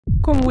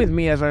Come with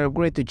me as I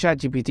upgrade to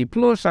ChatGPT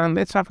Plus and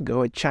let's have a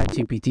go at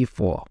ChatGPT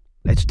 4.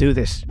 Let's do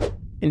this.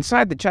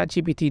 Inside the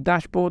ChatGPT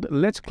dashboard,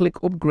 let's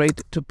click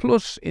Upgrade to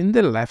Plus in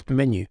the left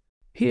menu.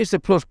 Here's the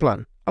Plus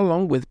plan,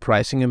 along with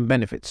pricing and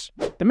benefits.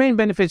 The main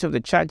benefits of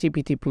the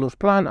ChatGPT Plus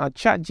plan are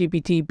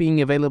ChatGPT being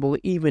available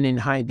even in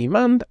high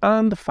demand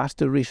and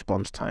faster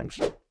response times.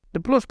 The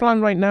Plus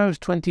plan right now is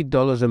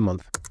 $20 a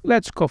month.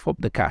 Let's cough up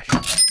the cash.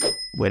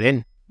 We're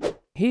in.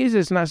 Here's a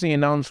snazzy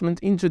announcement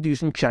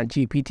introducing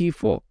ChatGPT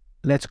 4.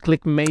 Let's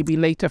click Maybe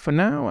Later for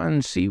now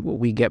and see what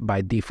we get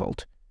by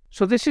default.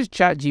 So this is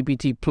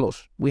ChatGPT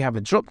Plus. We have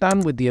a drop-down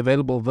with the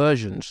available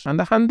versions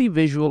and a handy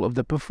visual of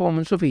the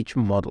performance of each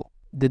model.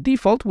 The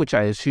default, which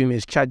I assume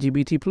is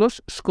ChatGPT Plus,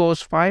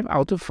 scores 5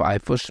 out of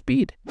 5 for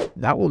speed.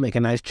 That will make a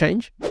nice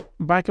change.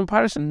 By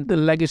comparison, the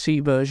legacy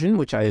version,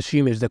 which I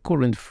assume is the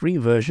current free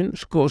version,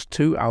 scores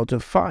 2 out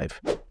of 5.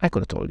 I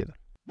could have told you that.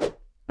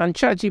 And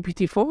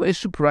ChatGPT 4 is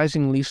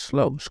surprisingly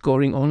slow,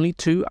 scoring only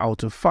 2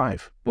 out of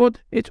 5,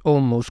 but it's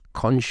almost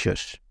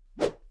conscious.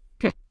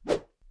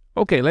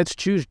 Okay, let's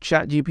choose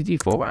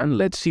ChatGPT 4 and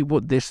let's see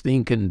what this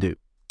thing can do.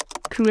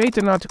 Create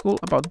an article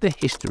about the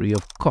history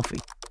of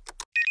coffee.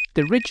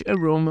 The Rich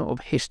Aroma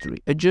of History,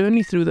 a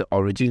journey through the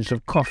origins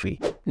of coffee.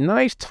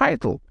 Nice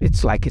title,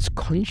 it's like it's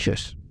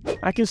conscious.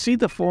 I can see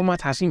the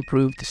format has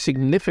improved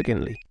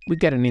significantly. We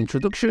get an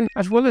introduction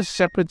as well as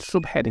separate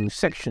subheading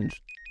sections.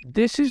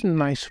 This is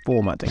nice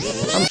formatting.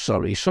 I'm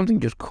sorry,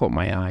 something just caught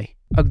my eye.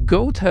 A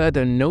goat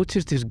herder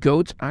noticed his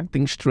goats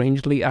acting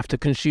strangely after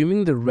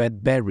consuming the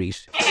red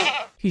berries.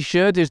 He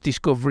shared his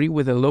discovery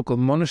with a local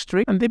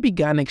monastery and they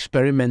began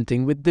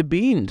experimenting with the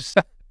beans.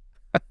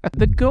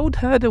 The goat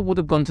herder would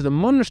have gone to the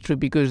monastery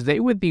because they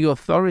were the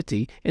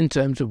authority in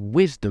terms of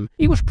wisdom.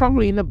 He was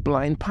probably in a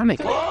blind panic.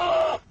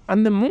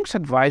 And the monk's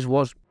advice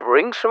was,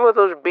 bring some of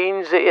those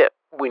beans here.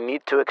 We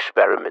need to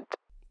experiment.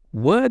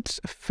 Words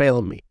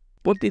fail me,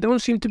 but they don't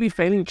seem to be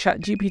failing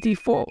ChatGPT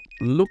 4.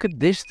 Look at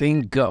this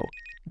thing go.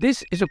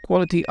 This is a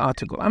quality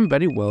article and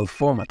very well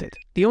formatted.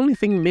 The only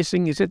thing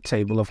missing is a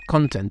table of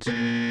contents.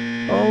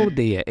 Oh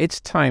dear, it's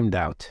timed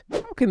out.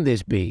 How can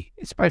this be?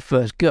 It's my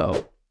first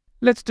go.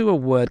 Let's do a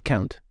word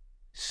count.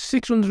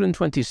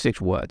 626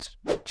 words.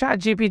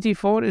 ChatGPT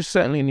 4 is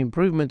certainly an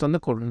improvement on the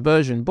current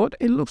version, but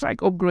it looks like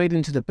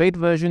upgrading to the paid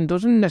version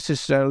doesn't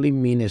necessarily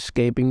mean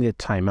escaping the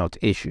timeout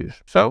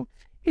issues. So,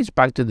 it's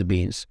back to the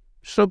beans.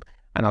 Sub,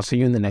 and I'll see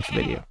you in the next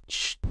video.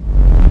 Shh.